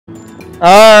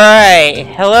Alright,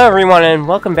 hello everyone and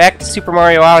welcome back to Super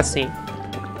Mario Odyssey.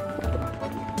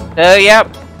 So,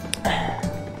 yep,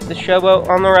 the showboat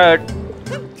on the road.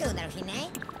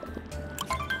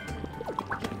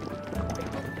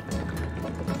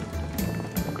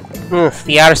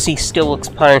 The Odyssey still looks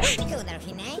punished.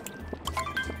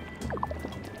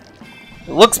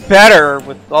 It looks better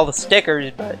with all the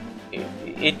stickers, but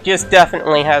it just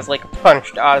definitely has like a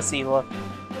punished Odyssey look.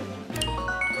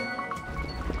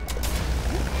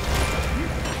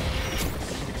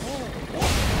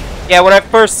 Yeah, when I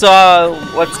first saw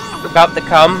what's about to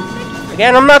come,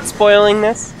 again, I'm not spoiling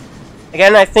this.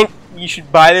 Again, I think you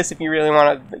should buy this if you really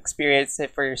want to experience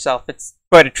it for yourself. It's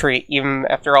quite a treat, even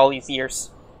after all these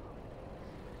years.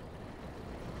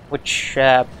 Which,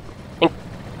 I think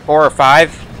 4 or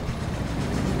 5.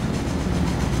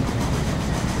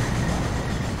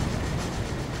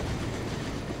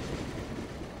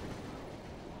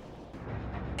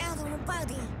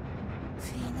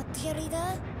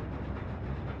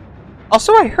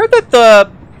 Also, I heard that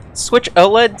the Switch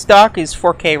OLED dock is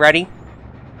 4K ready.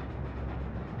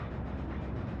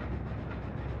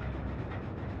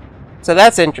 So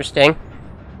that's interesting.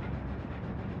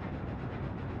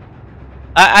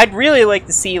 I'd really like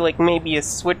to see, like, maybe a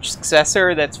Switch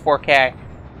successor that's 4K.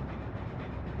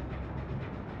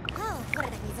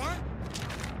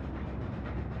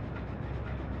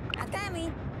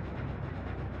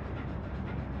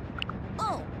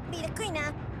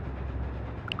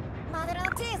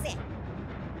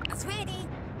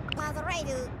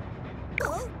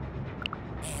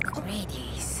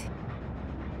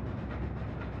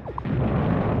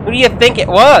 Who do you think it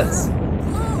was?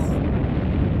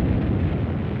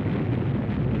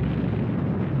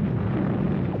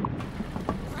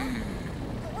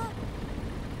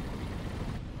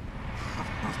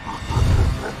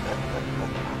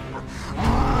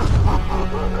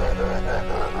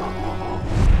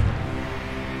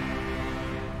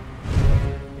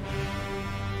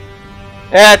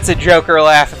 That's a Joker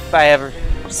laugh if I ever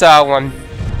saw one.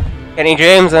 Kenny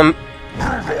James,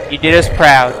 you did us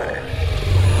proud.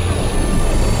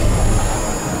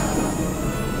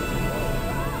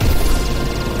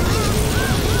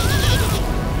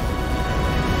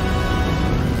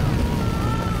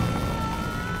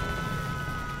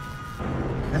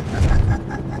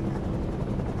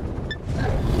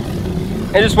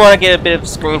 I just want to get a bit of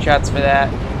screenshots for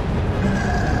that.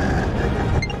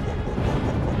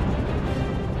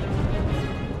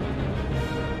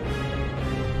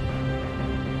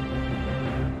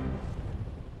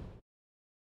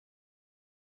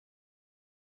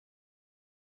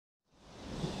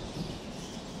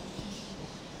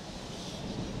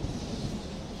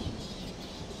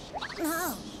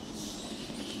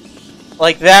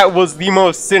 Like, that was the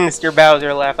most sinister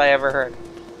Bowser laugh I ever heard.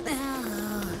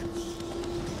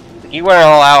 You went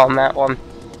all out on that one.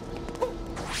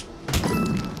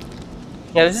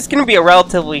 Yeah, this is gonna be a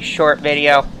relatively short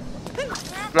video.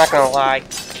 I'm not gonna lie.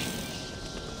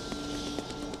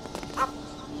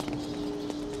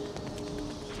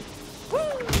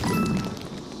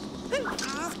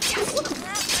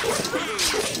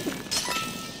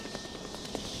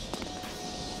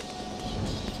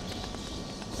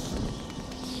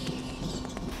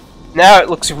 Now it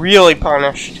looks really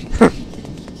punished.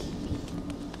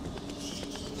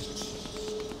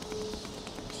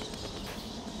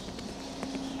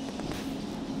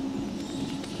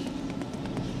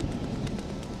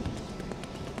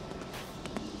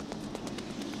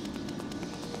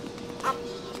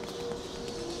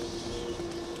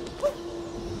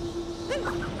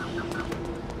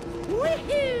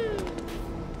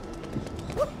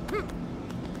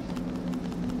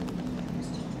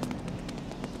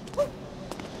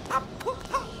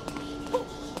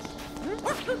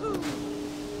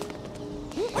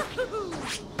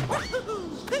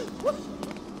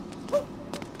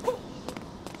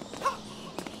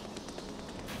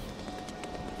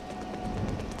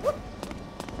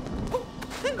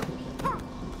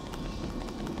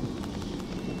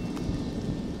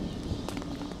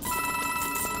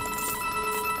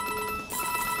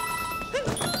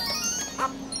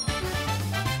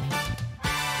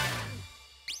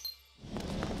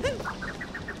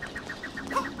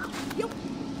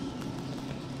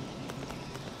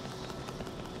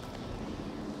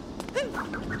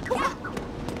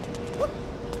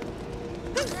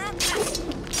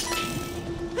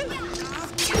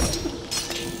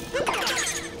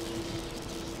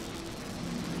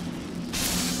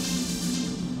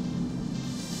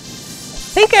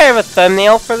 I think I have a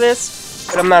thumbnail for this,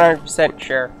 but I'm not 100%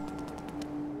 sure.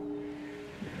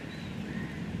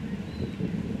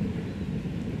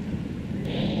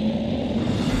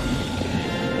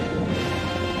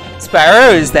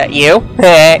 Spyro, is that you?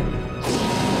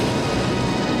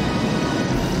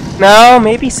 No,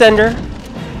 maybe Cinder.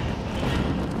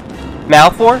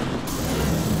 Malfor?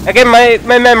 Again,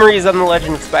 my memories on the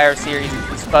Legend of Spyro series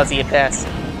is fuzzy at best.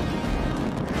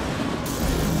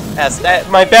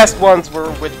 My best ones were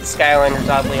with the Skylanders,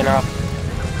 oddly enough.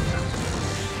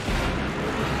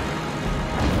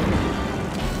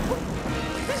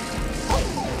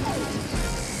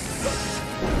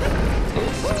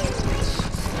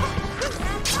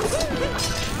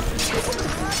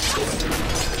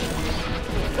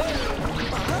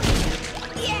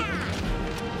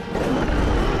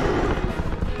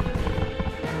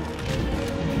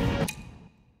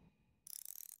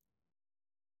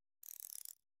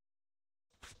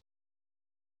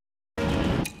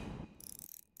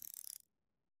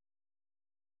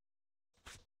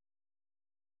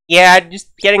 Yeah,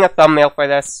 just getting a thumbnail for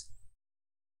this.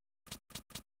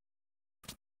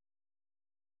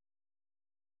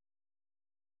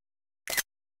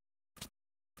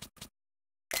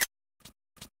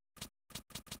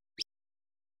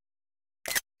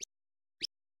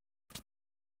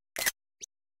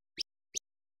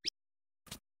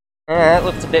 That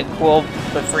looks a bit cool,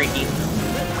 but freaky.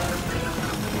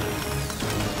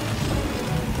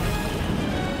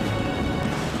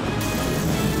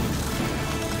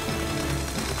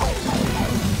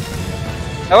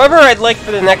 However, I'd like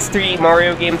for the next 3D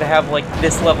Mario game to have, like,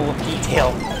 this level of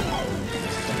detail.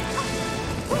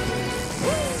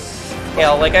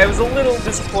 Yeah, like, I was a little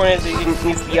disappointed they didn't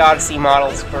use the Odyssey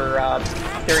models for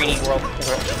 3D World,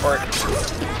 or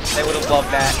I would have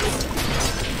loved that.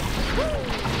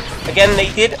 Again, they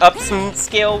did up some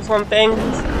scales on things,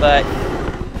 but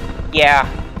yeah.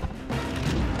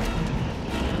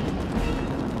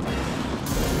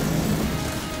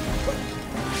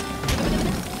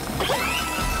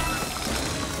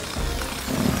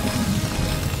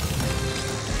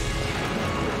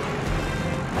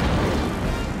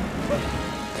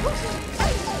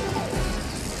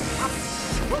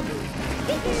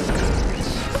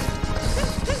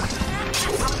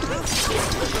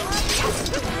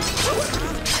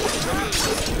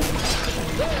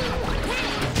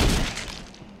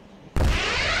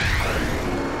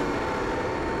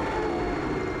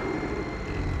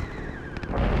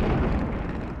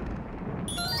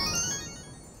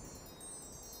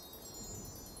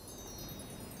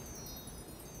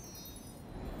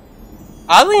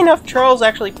 Oddly enough, Charles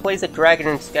actually plays a dragon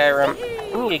in Skyrim.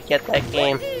 I need to get that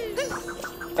game.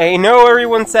 I know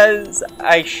everyone says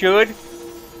I should,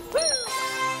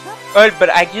 but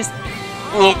I just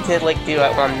need to, like, do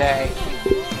it one day.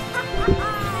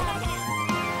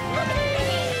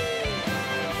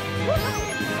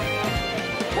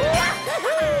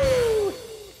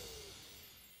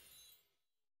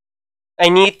 I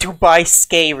need to buy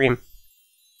Skyrim.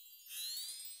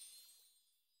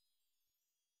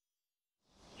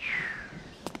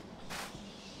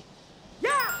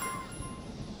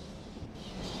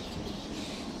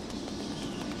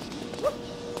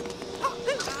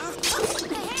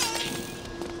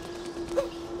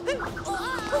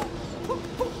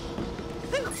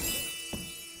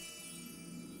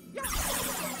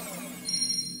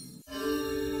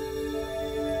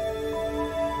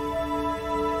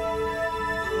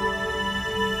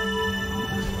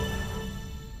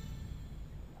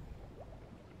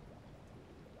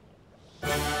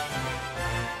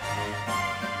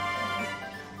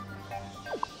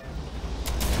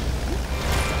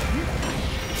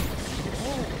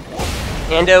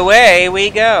 And away we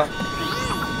go.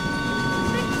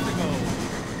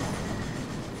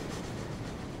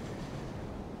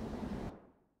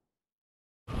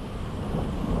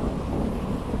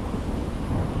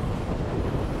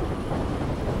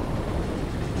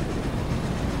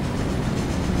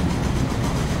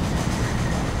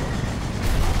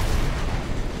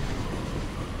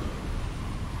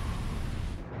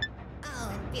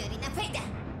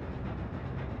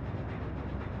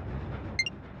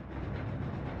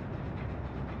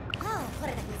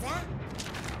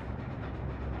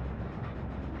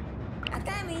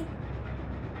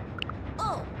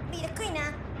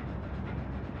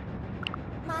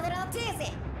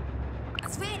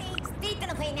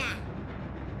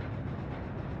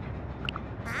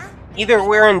 Either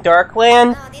we're in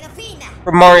Darkland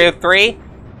for Mario 3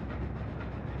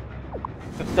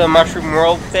 with the Mushroom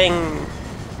World thing,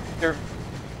 serve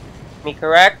me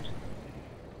correct?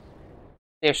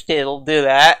 They still do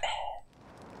that.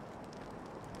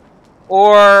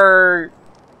 Or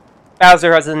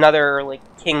Bowser has another, like,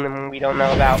 kingdom we don't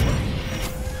know about. I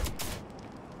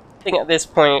think at this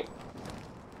point,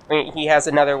 he has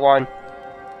another one.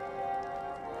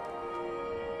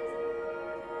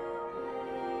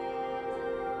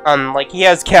 Like, he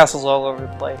has castles all over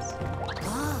the place.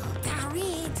 Oh, there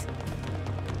it.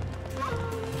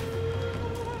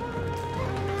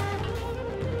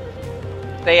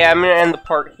 So yeah, I'm gonna end the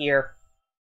part here.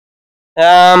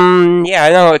 Yeah, I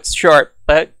know it's short,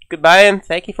 but goodbye and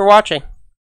thank you for watching.